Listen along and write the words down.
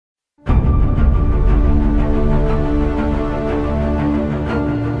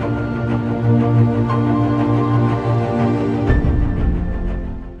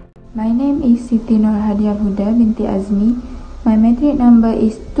binti Nur Hadiyal Huda, binti Azmi. My metric number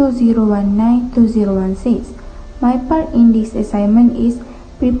is 2019-2016. My part in this assignment is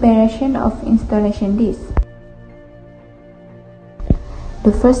preparation of installation disk.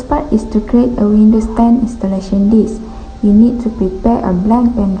 The first part is to create a Windows 10 installation disk. You need to prepare a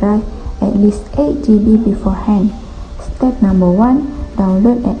blank pen drive at least 8 GB beforehand. Step number 1.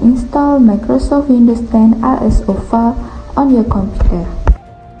 Download and install Microsoft Windows 10 ISO file on your computer.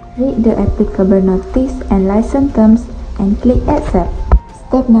 Read the applicable notice and license terms and click Accept.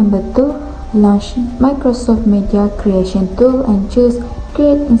 Step number 2. Launch Microsoft Media Creation Tool and choose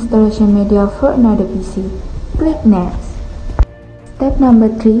Create Installation Media for another PC. Click Next. Step number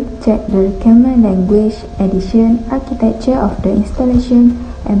 3. Check the recommended language, edition, architecture of the installation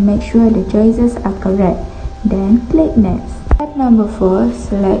and make sure the choices are correct. Then click Next. Step number 4.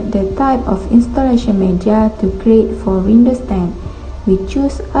 Select the type of installation media to create for Windows 10. We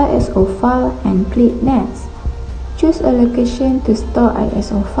choose ISO file and click Next. Choose a location to store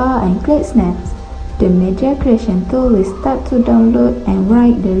ISO file and click Next. The Media Creation tool will start to download and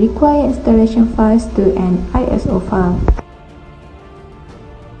write the required installation files to an ISO file.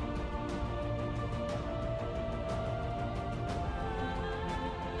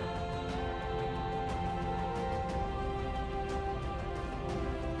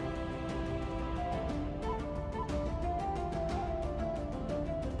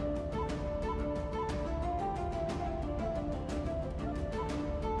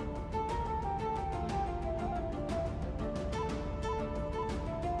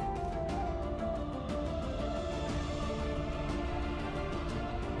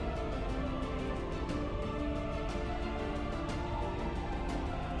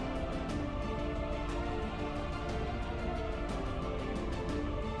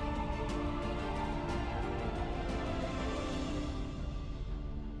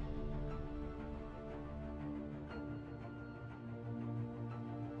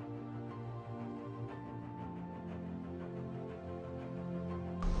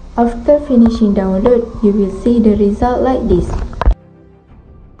 After finishing download, you will see the result like this.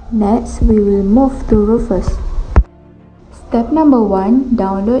 Next, we will move to Rufus. Step number 1.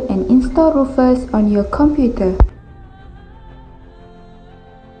 Download and install Rufus on your computer.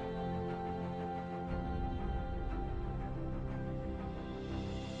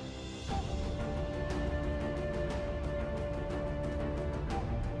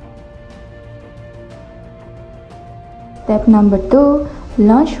 Step number 2.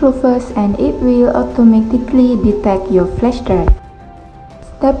 Launch Rufus and it will automatically detect your flash drive.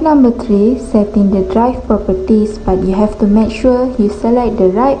 Step number 3. Setting the drive properties, but you have to make sure you select the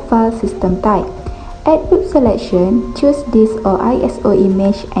right file system type. At boot selection, choose disk or ISO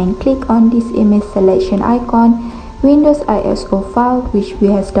image and click on this image selection icon, Windows ISO file which we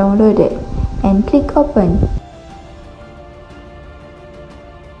have downloaded, and click Open.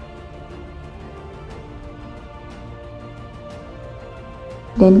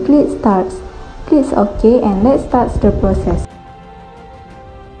 Then click Start. Click OK and let's start the process.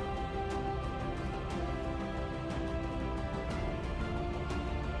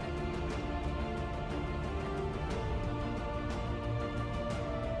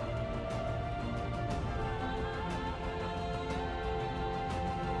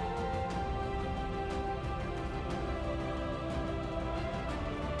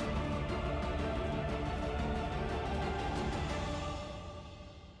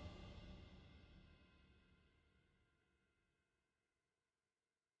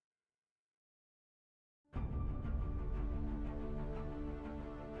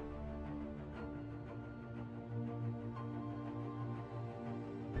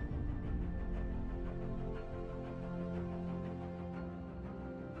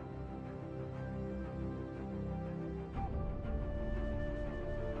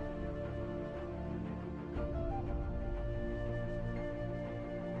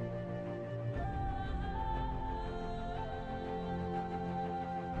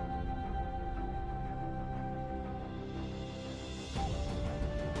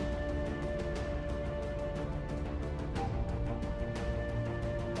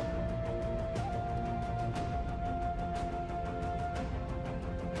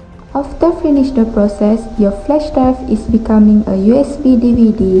 After finish the process, your flash drive is becoming a USB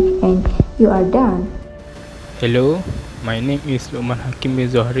DVD and you are done. Hello, my name is Lukman Hakim Bin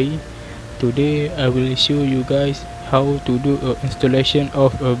Zuhari. Today I will show you guys how to do an installation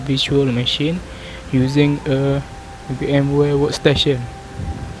of a virtual machine using a VMWARE workstation.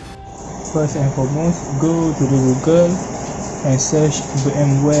 First and foremost, go to the Google and search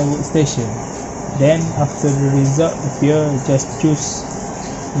VMWARE workstation. Then after the result appear, just choose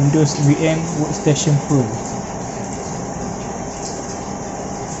Windows VM Workstation Pro.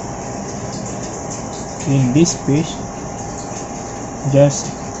 In this page, just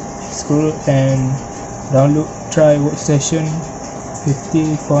scroll and download Try Workstation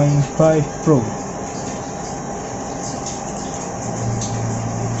 50.5 Pro.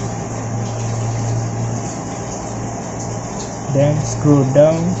 Then scroll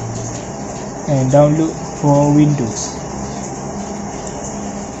down and download for Windows.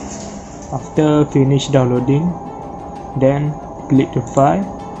 After finish downloading, then click the file,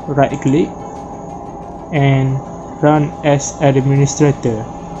 right click and run as administrator,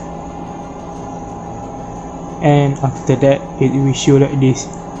 and after that it will show like this.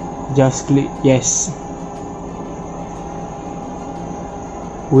 Just click yes.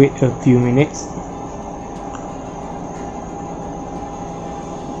 Wait a few minutes.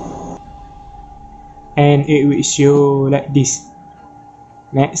 And it will show like this.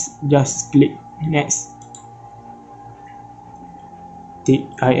 Next, just click next. Tick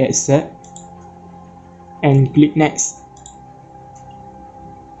I accept and click next.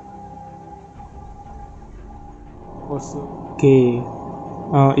 Also, okay,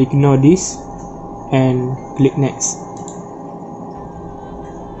 ignore this and click next.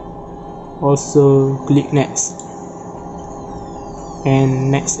 Also click next and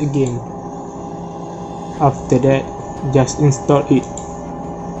next again. After that, just install it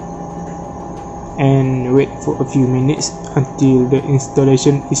and wait for a few minutes until the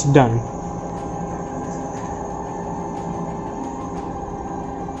installation is done.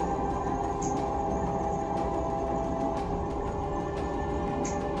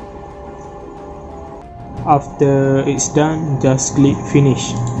 After it's done, just click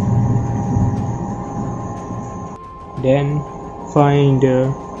finish. Then find the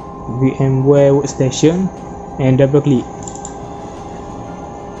VMWARE workstation and double click.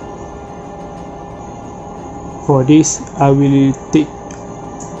 For this, I will take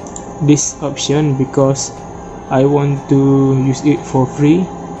this option because I want to use it for free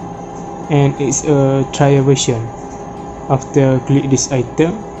and it's a trial version. After click this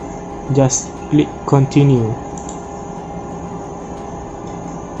item, just click continue,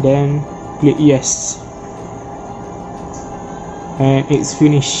 then click yes, and it's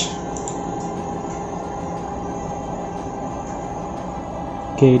finished.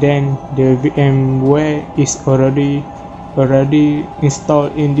 Okay, then the VMWARE is already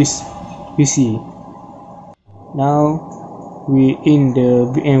installed in this PC. Now we in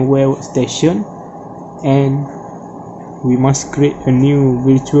the VMWARE workstation and we must create a new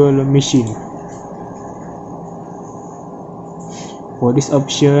virtual machine. For this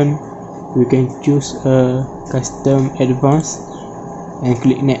option, we can choose a custom advanced and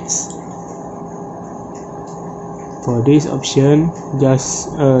click next. For this option, just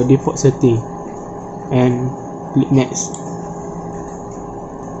default setting and click next.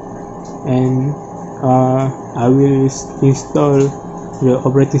 And I will install the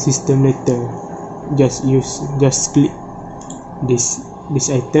operating system later. Just click this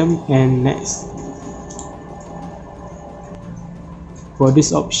item and next. For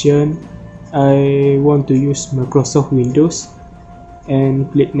this option, I want to use Microsoft Windows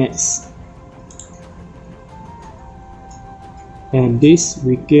and click next. And this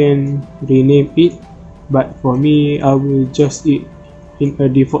we can rename it, but for me I will just it in a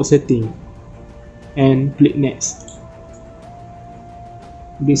default setting and click next.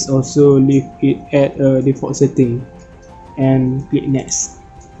 This also leave it at a default setting and click next.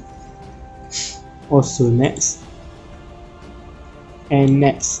 Also next and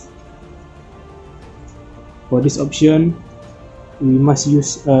next. For this option, we must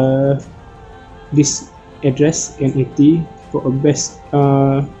use this address NAT for a best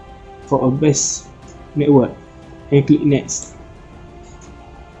network and click next.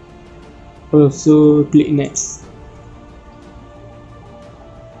 Also click next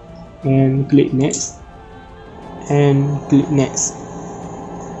and click next and click next.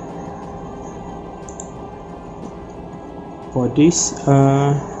 For this,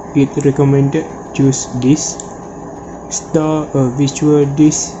 it recommended choose this. Store a virtual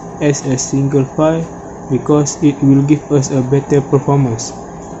disk as a single file because it will give us a better performance.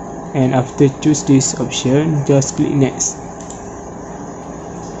 And after choose this option, just click next.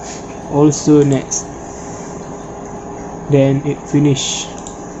 Also next. Then it finish.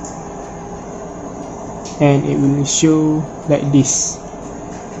 And it will show like this.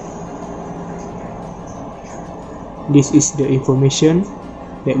 This is the information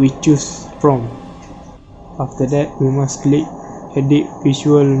that we choose from. After that, we must click edit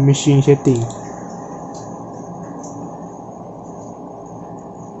virtual machine setting.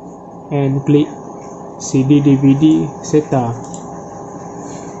 and click CD DVD setup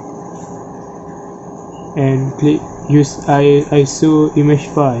and click use ISO image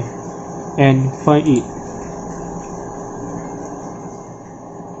file and find it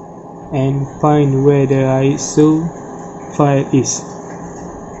and find where the ISO file is.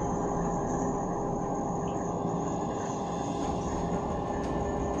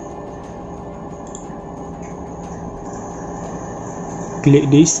 Click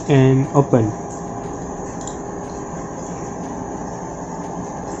this and open.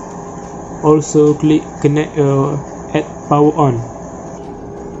 Also click connect add power on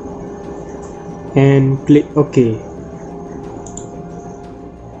and click OK.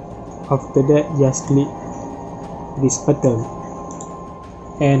 After that, just click this button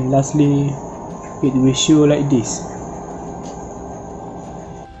and lastly it will show like this.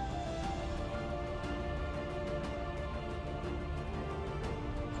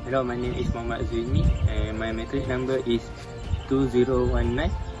 Hello, my name is Mohd Zulhilmi and my matric number is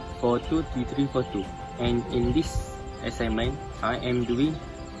 2019423342, and in this assignment I am doing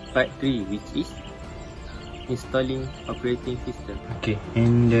part 3, which is installing operating system. Okay,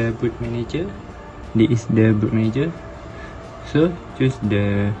 in the boot manager, this is the boot manager, so choose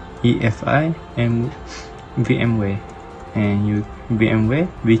the EFI and VMWARE and you VMWARE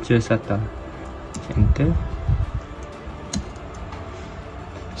virtual SATA, enter.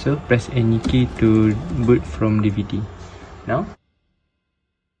 So press any key to boot from DVD. Now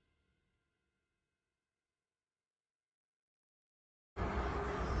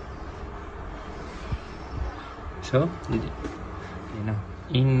now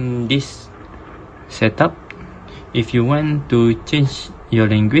in this setup, if you want to change your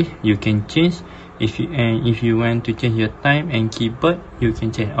language, you can change. If you want to change your time and keyboard, you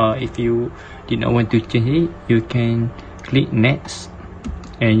can change. Or if you did not want to change it, you can click next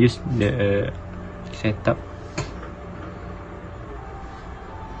and use the setup.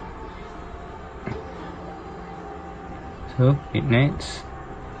 So click next.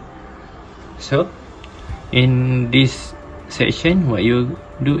 So in this section, what you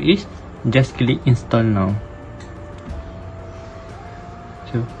do is just click install now.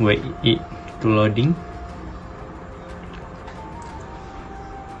 So wait it to loading.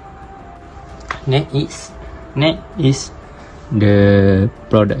 Next is the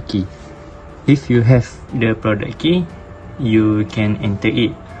product key. If you have the product key, you can enter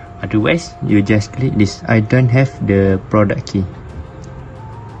it. Otherwise, you just click this. I don't have the product key,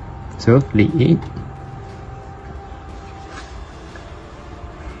 so click it.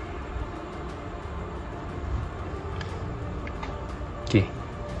 Okay,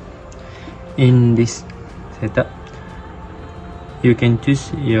 in this setup, you can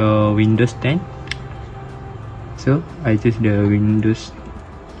choose your Windows 10. So I choose the Windows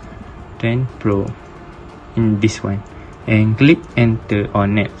 10 Pro in this one and click enter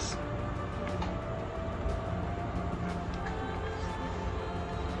on next.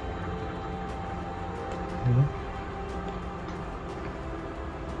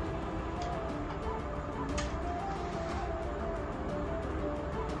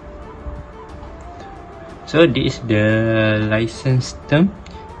 So this is the license term.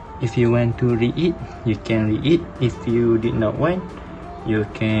 If you want to read it, you can read it. If you did not want, you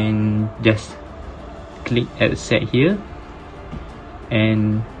can just click accept here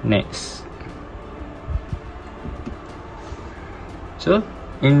and next. So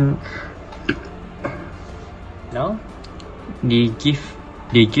in now they give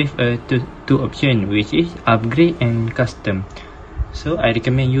two options, which is upgrade and custom. So I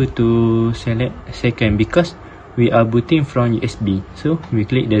recommend you to select second because we are booting from USB, so we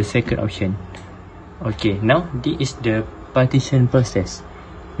click the second option. Okay, now this is the partition process.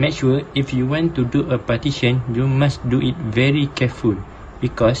 Make sure if you want to do a partition, you must do it very careful,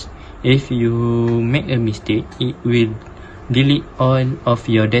 because if you make a mistake, it will delete all of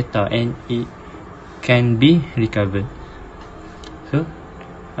your data and it can be recovered. So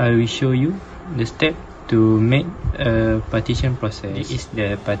I will show you the step to make a partition process. This is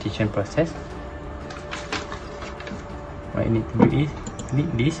the partition process. What you need to do is click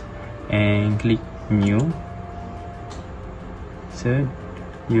this and click new. So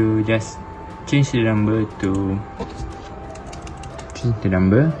you just change the number to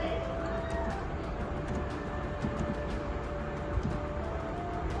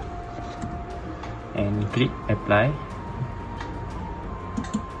and click apply.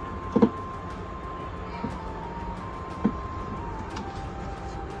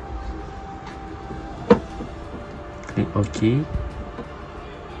 Click OK.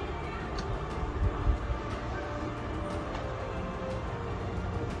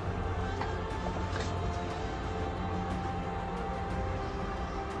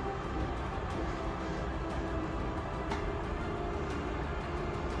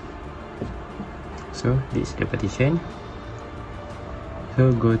 So this is the partition.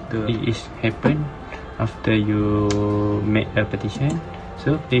 So go to it is happen after you make a partition.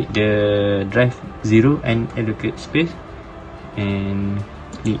 So click the drive 0 and allocate space and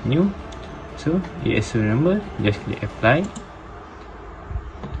click new. So ESO number, just click apply.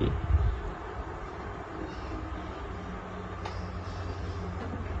 Okay.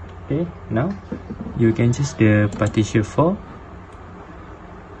 Okay, now you can choose the partition 4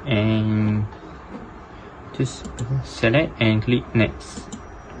 and just select and click next.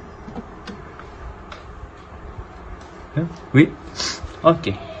 Wait.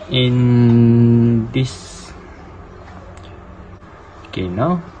 Okay, in this, okay,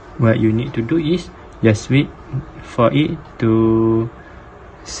 now what you need to do is just wait for it to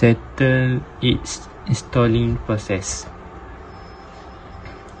settle its installing process.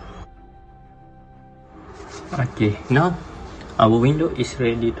 Okay, now our window is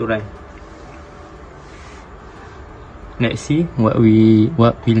ready to run. Let's see what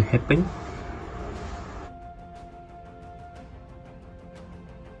will happen.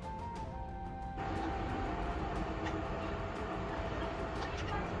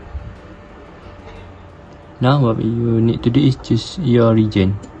 Now what you need to do is choose your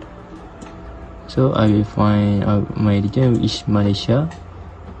region. So I will find my region, which is Malaysia.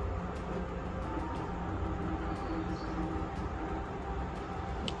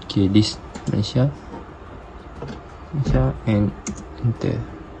 Okay, this Malaysia, and enter.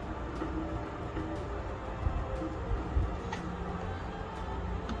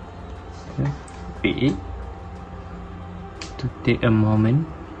 Wait to take a moment.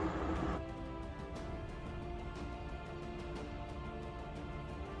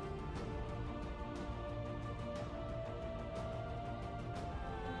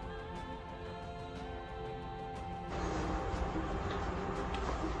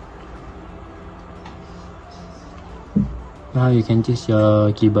 Now you can choose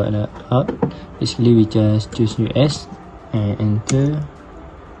your keyboard layout. Basically we just choose US and enter.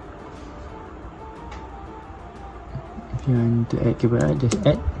 If you want to add keyboard layout, just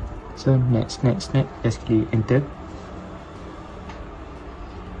add. So next, just click enter.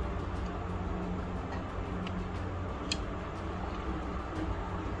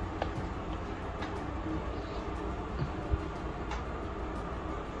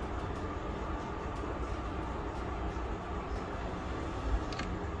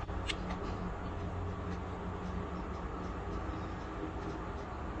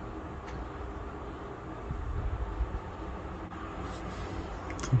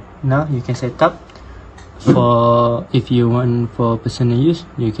 Now you can set up for, if you want for personal use,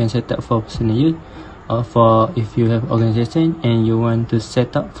 you can set up for personal use, or for if you have organization and you want to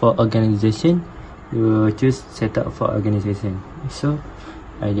set up for organization, you choose set up for organization. So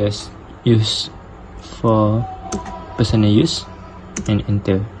I just use for personal use and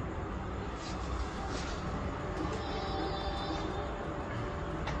enter.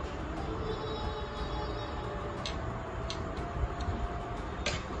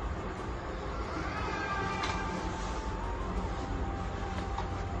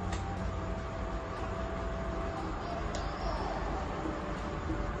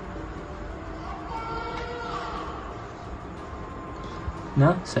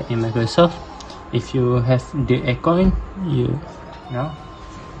 Now sign in Microsoft. If you have the account,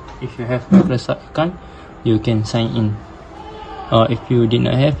 if you have Microsoft account, you can sign in, or if you did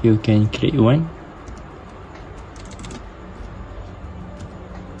not have, you can create one.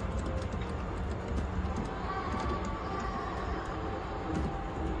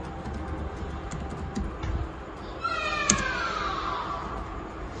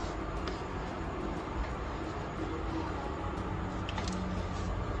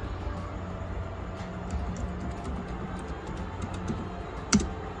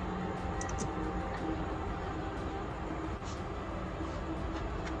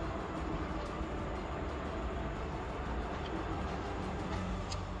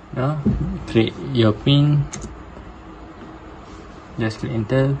 Now create your pin, just click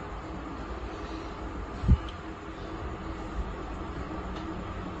enter.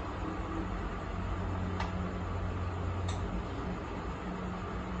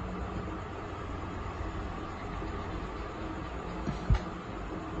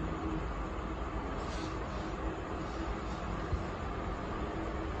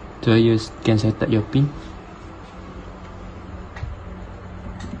 So you can set up your pin.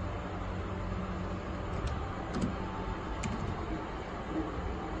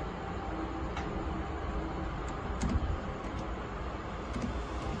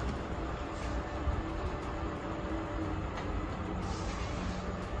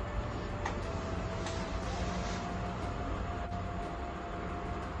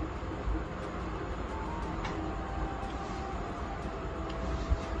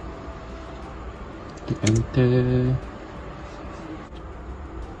 enter.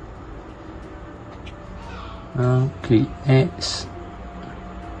 Now click next.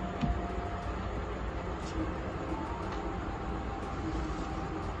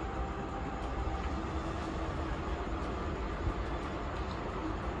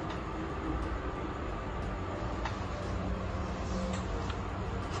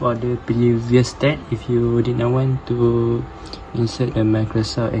 For the previous step, if you did not want to insert a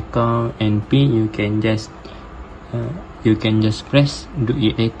Microsoft account and PIN, you can just press do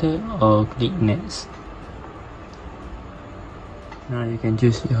it later or click next. Now you can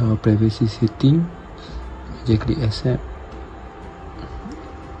choose your privacy setting. Just click accept.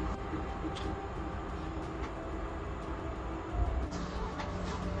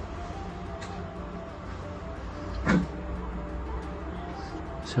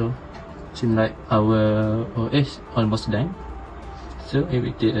 So, seems like our OS almost done. So it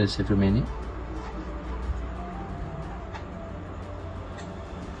will take several minutes.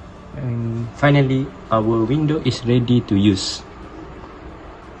 And finally, our window is ready to use.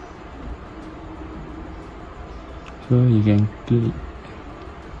 So you can click.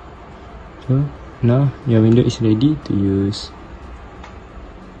 So now your window is ready to use.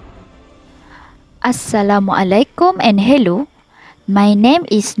 Assalamualaikum and hello. My name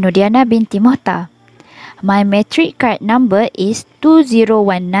is Dyana binti Mokhtar. My matric card number is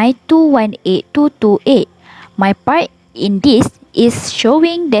 2019218228. My part in this is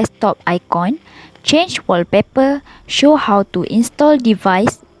showing desktop icon, change wallpaper, show how to install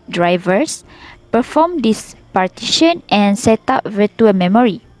device drivers, perform this partition and set up virtual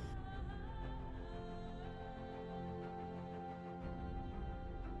memory.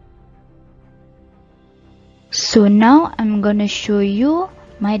 So now I'm gonna show you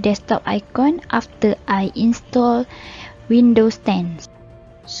my desktop icon after I install Windows 10.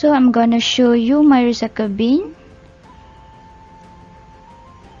 So I'm gonna show you my recycle bin.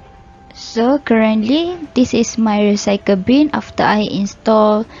 So currently this is my recycle bin after I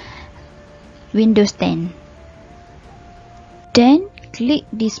install Windows 10. Then click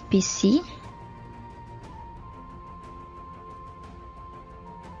this PC.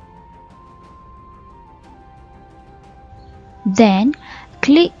 Then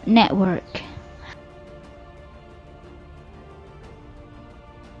click network.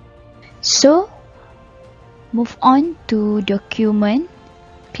 So move on to document.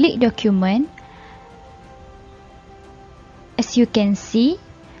 Click document. As you can see,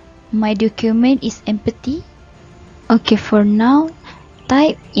 my document is empty. Okay, for now,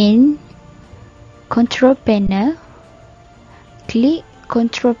 type in control panel. Click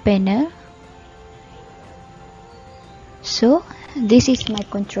control panel. So this is my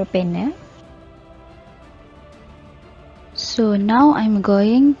control panel. So now I'm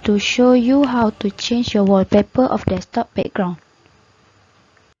going to show you how to change your wallpaper of desktop background.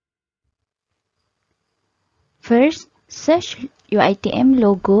 First, search your ITM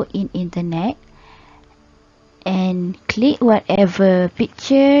logo in internet and click whatever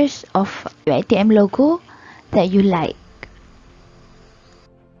pictures of your ITM logo that you like.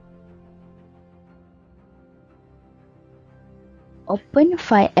 Open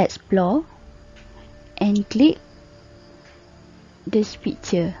File Explorer and click this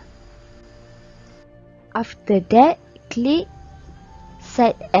picture. After that, click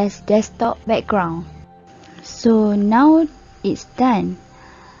Set as Desktop Background. So now it's done.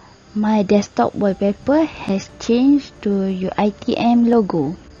 My desktop wallpaper has changed to your ITM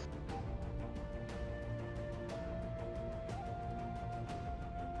logo.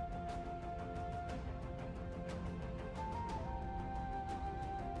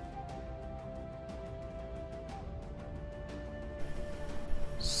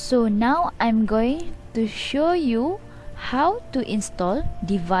 So now I'm going to show you how to install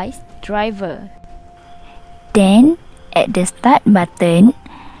device driver. Then at the start button,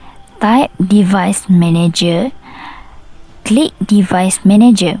 type device manager, click device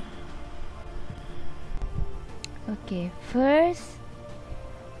manager. Okay, first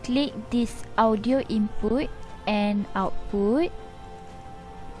click this audio input and output.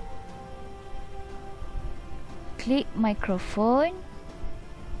 Click microphone.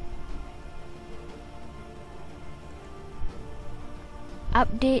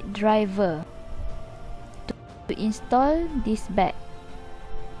 Update driver to install this back.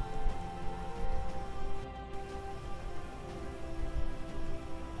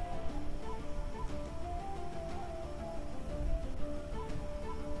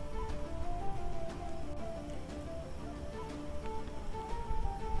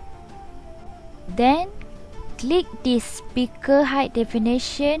 Then click this speaker high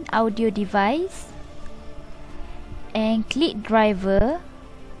definition audio device. and click driver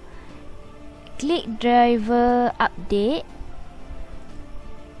update,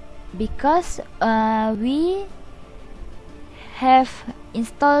 because we have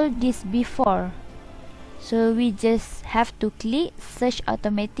installed this before, so we just have to click search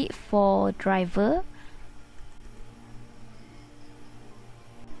automatic for driver,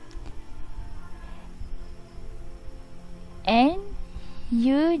 and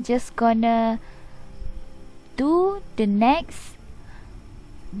you just gonna do the next: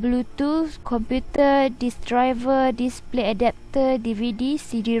 Bluetooth, computer, disk driver, display adapter, DVD,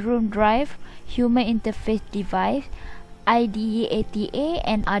 CD-ROM drive, human interface device, IDE ATA,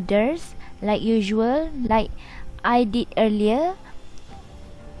 and others, like usual, like I did earlier.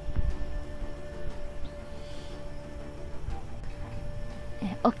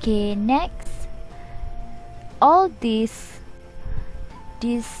 Okay, next, all this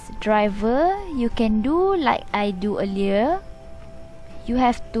driver you can do like I do earlier. You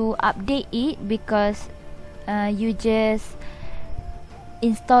have to update it because you just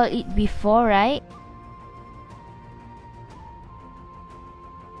install it before, right?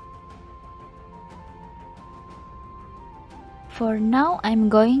 For now, I'm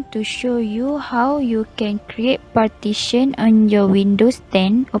going to show you how you can create partition on your Windows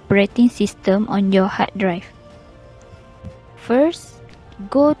 10 operating system on your hard drive. First,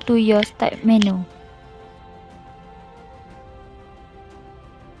 go to your Start menu.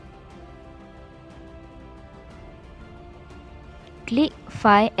 Click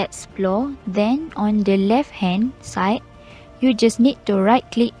File Explore, then on the left hand side, you just need to right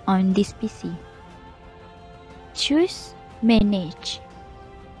click on this PC. Choose Manage.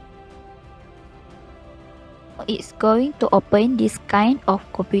 It's going to open this kind of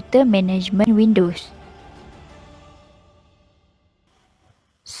computer management windows.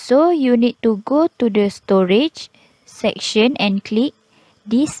 So you need to go to the storage section and click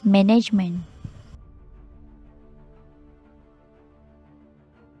Disk Management.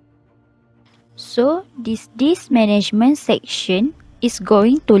 So this disk management section is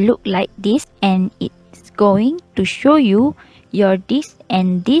going to look like this, and it's going to show you your disk,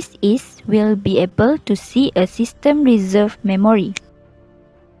 and this will be able to see a system reserved memory.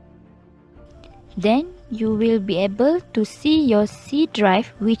 Then you will be able to see your C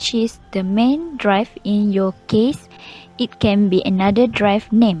drive, which is the main drive. In your case, it can be another drive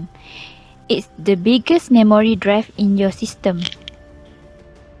name. It's the biggest memory drive in your system.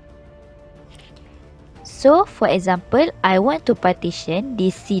 So for example, I want to partition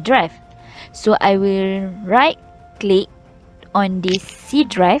this C drive. So I will right click on this C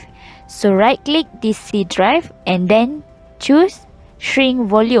drive. So right click this C drive and then choose Shrink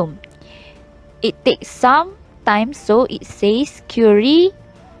Volume. It takes some time, so it says query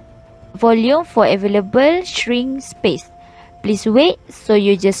volume for available shrink space. Please wait, so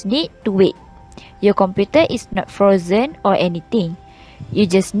you just need to wait. Your computer is not frozen or anything. You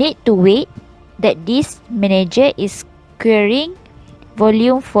just need to wait that this manager is querying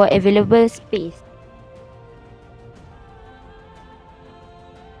volume for available space.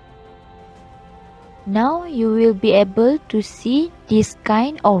 Now you will be able to see this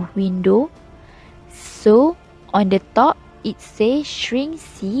kind of window. So on the top it says shrink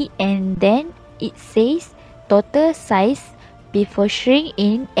C, and then it says total size before shrink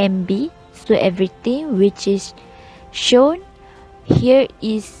in MB. So everything which is shown here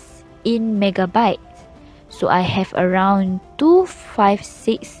is in megabytes. So I have around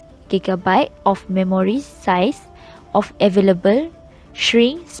 256 gigabyte of memory size of available.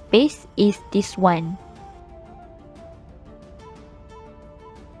 Shrink space is this one.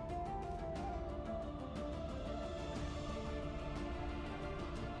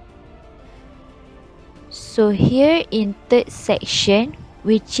 So here in third section,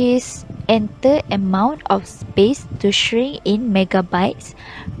 which is enter amount of space to shrink in megabytes,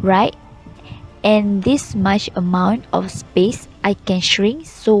 right? And this much amount of space I can shrink.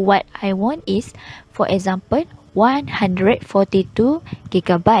 So what I want is, for example, 142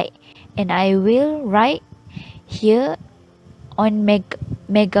 gigabyte, and I will write here on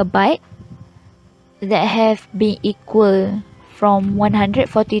megabyte that have been equal from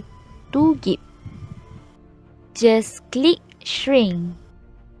 142 gig. Just click Shrink.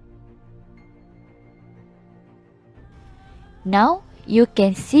 Now you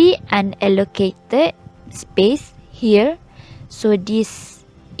can see unallocated space here. So this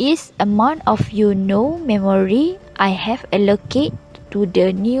is amount of memory I have allocated to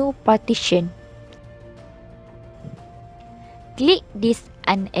the new partition. Click this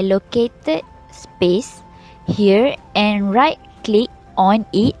unallocated space here and right click on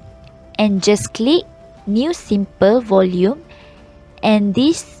it and just click new simple volume, and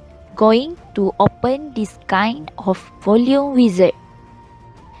this going to open this kind of volume wizard.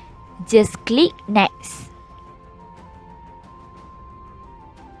 Just click next.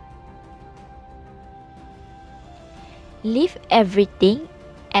 Leave everything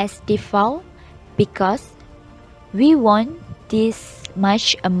as default because we want this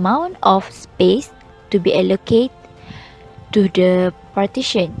much amount of space to be allocated to the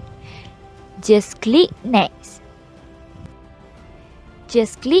partition. Just click next.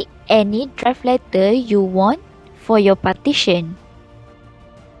 Just click any drive letter you want for your partition.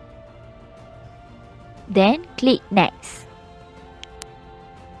 Then click next.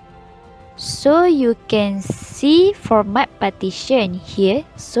 So you can see format partition here.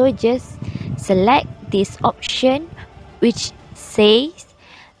 So just select this option which says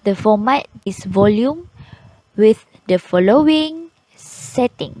the format is volume with the following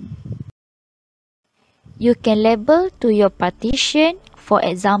setting. You can label to your partition. For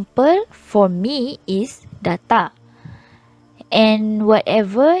example, for me is data, and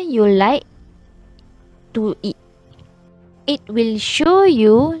whatever you like to it. It will show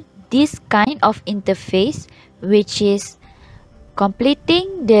you this kind of interface, which is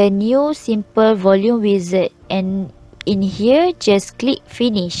completing the new simple volume wizard, and in here just click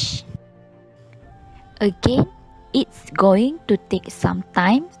finish. Again, it's going to take some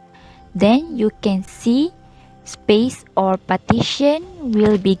time. Then you can see space or partition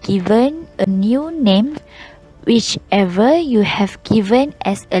will be given a new name, whichever you have given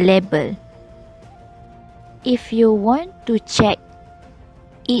as a label. If you want to check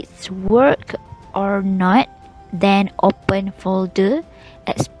its work or not, then open folder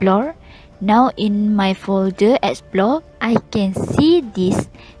explore. Now in my folder explore, I can see this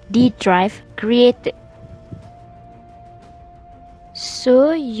D drive created.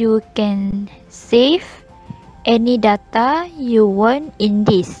 So you can save any data you want in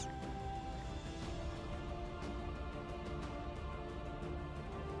this.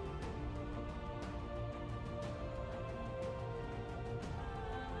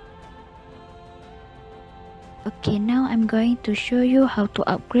 Okay, now I'm going to show you how to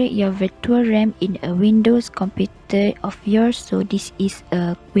upgrade your virtual RAM in a Windows computer of yours. So this is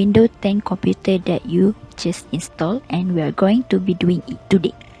a Windows 10 computer that you just installed, and we are going to be doing it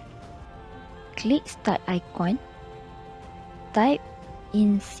today. Click start icon, type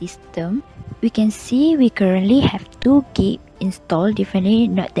in system. We can see we currently have 2 GB installed, definitely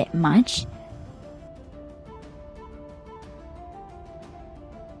not that much.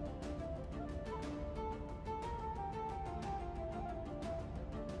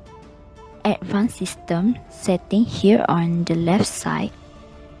 Advanced system setting here on the left side.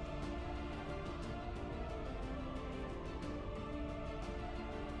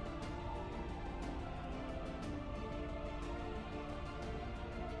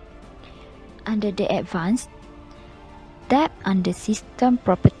 Under the advanced, tap on the system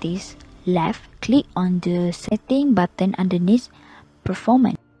properties, left click on the setting button underneath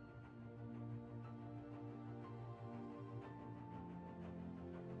performance.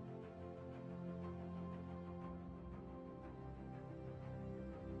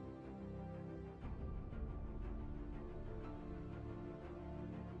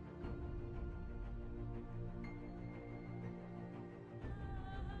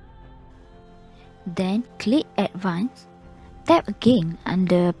 Then click Advanced, tap again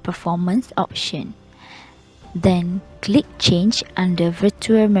under Performance option. Then click Change under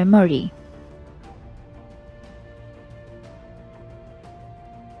Virtual Memory.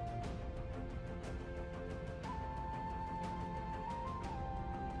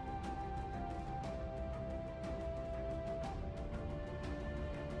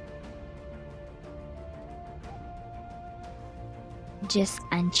 Just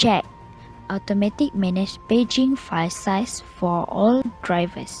uncheck Automatic Manage Paging File Size for all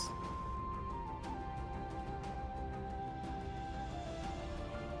drivers.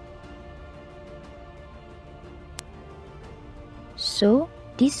 So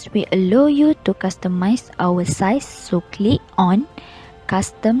this will allow you to customize our size. So click on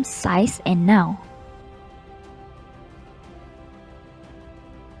Custom Size and now.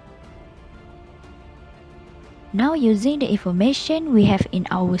 Now using the information we have in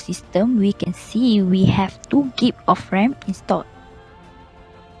our system, we can see we have 2 GB of RAM installed.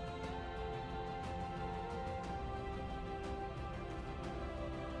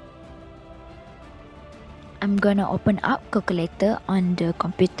 I'm gonna open up calculator on the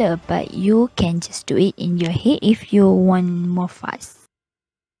computer, but you can just do it in your head if you want more fast.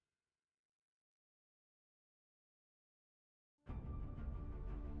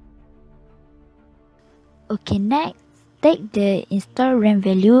 Okay, next, take the install RAM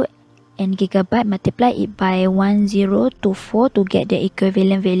value and gigabyte, multiply it by 1024 to get the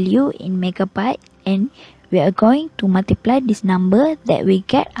equivalent value in megabyte, and we are going to multiply this number that we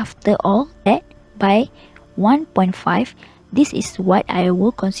get after all that by 1.5. This is what I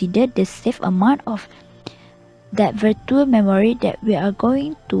will consider the safe amount of that virtual memory that we are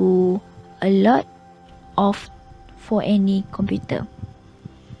going to allot of for any computer.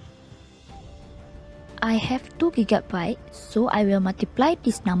 I have 2 GB, so I will multiply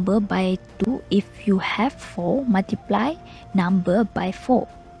this number by 2. If you have 4, multiply number by 4.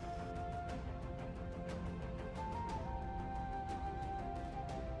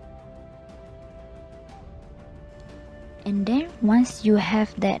 And then once you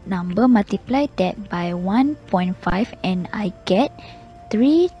have that number, multiply that by 1.5 and I get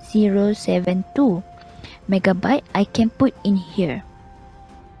 3072 megabyte. I can put in here.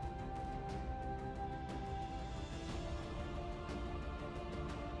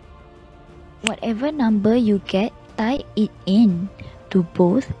 Whatever number you get, type it in to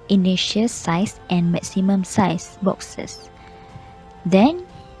both initial size and maximum size boxes. Then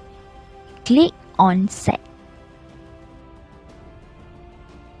click on set.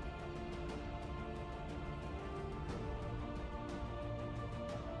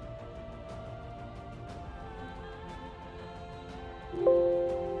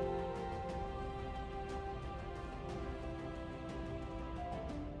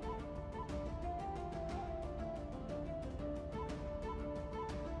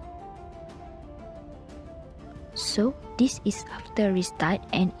 So this is after restart,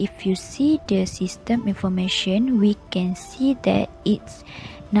 and if you see the system information, we can see that it's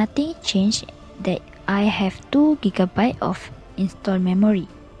nothing changed, that I have 2 GB of installed memory.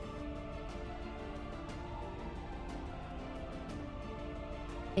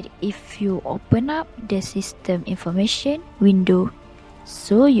 But if you open up the system information window,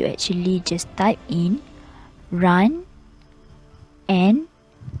 so you actually just type in run and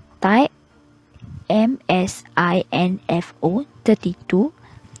type MSINFO32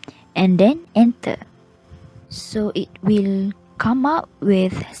 and then enter. So it will come up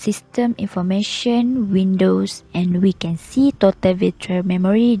with system information windows, and we can see total virtual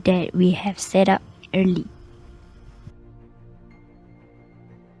memory that we have set up early.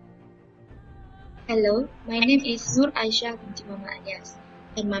 Hello, my name is Nur Aishah binti Mohd Alias,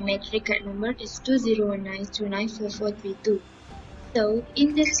 and my metric card number is 2019294432. So,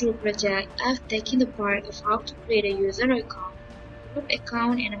 in this group project, I've taken the part of how to create a user account, group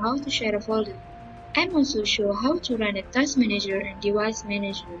account, and how to share a folder. I'm also show how to run a task manager and device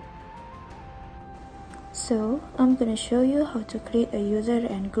manager. So, I'm gonna show you how to create a user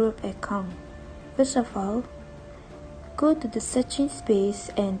and group account. First of all, go to the searching space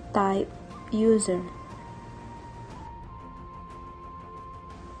and type user.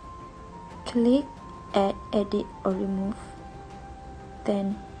 Click add, edit or remove.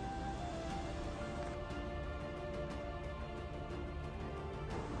 Then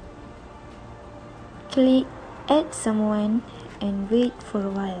click add someone and wait for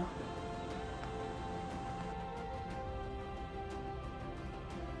a while.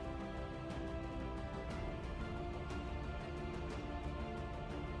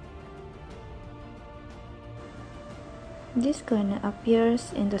 This gonna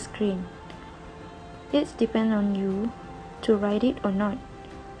appears in the screen. It depends on you to write it or not.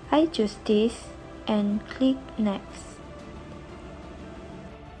 I choose this and click next.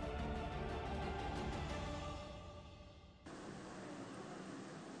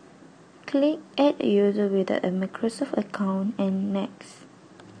 Click add a user without a Microsoft account and next.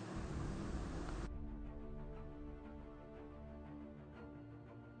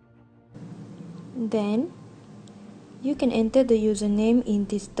 Then you can enter the username in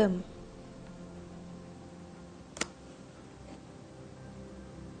this term.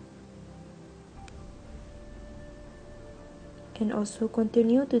 And also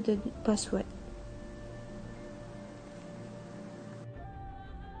continue to the password.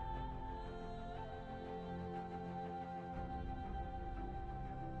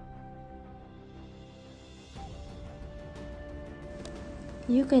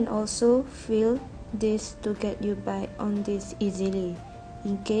 You can also fill this to get you back on this easily,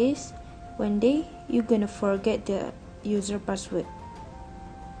 in case one day you're gonna forget the user password.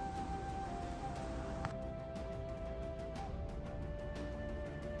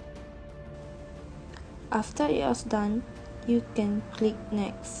 After it is done, you can click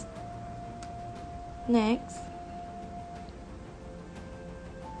next. Next,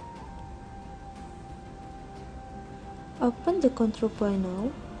 open the control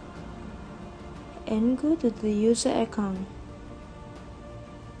panel and go to the user account.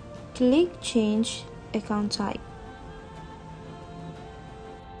 Click Change Account Type.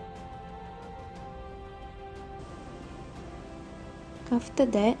 After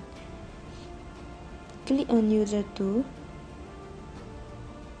that, click on User 2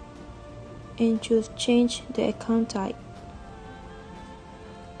 and choose Change the Account Type.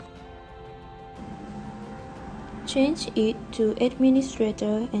 Change it to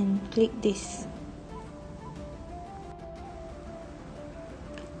Administrator and click this.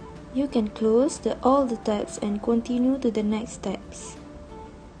 You can close all the tabs and continue to the next steps.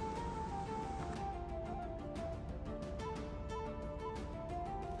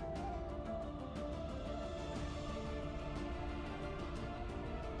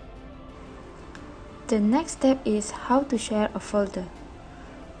 The next step is how to share a folder.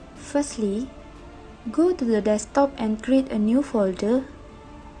 Firstly, go to the desktop and create a new folder.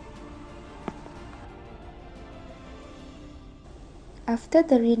 After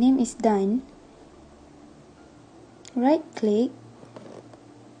the rename is done, right-click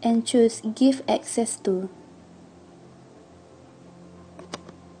and choose Give Access To.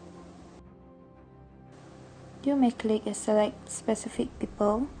 You may click and select specific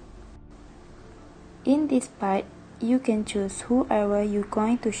people. In this part, you can choose whoever you're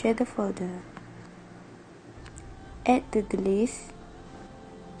going to share the folder. Add to the list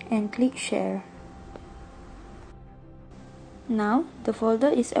and click Share. Now, the folder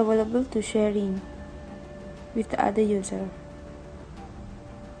is available to sharing with the other user.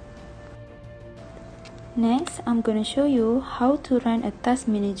 Next, I'm going to show you how to run a task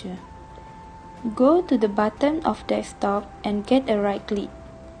manager. Go to the button of desktop and get a right click.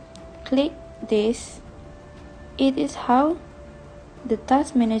 Click this. It is how the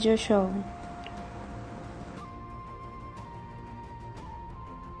task manager shows.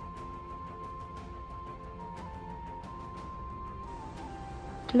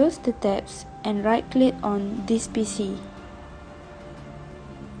 Close the tabs and right-click on this PC.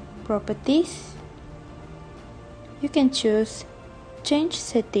 Properties. You can choose Change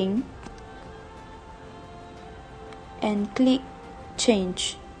Setting and click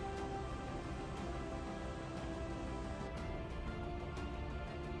Change.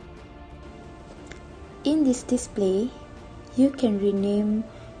 In this display, you can rename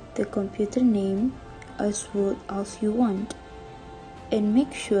the computer name as you want. And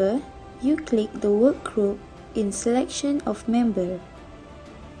make sure you click the work group in selection of member.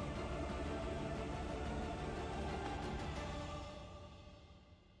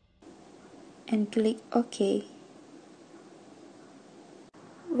 And click OK.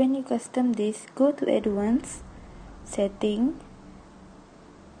 When you custom this, go to Advanced, Setting,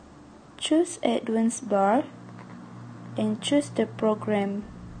 choose Advanced Bar and choose the program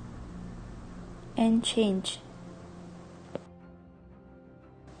and change.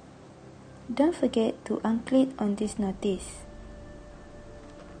 Don't forget to unclick on this notice.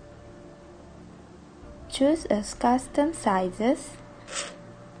 Choose as custom sizes.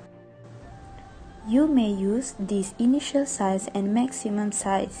 You may use this initial size and maximum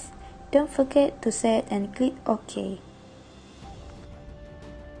size. Don't forget to set and click OK.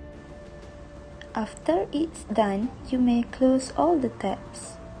 After it's done, you may close all the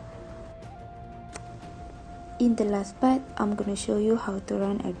tabs. In the last part, I'm going to show you how to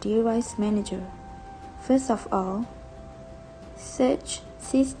run a device manager. First of all, search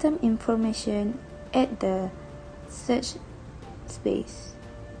system information at the search space.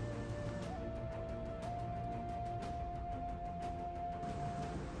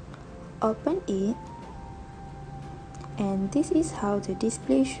 Open it, and this is how the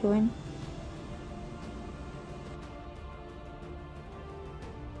display is shown.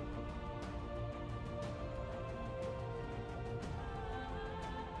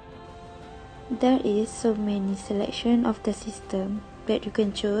 There is so many selection of the system that you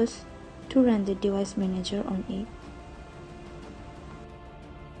can choose to run the device manager on it.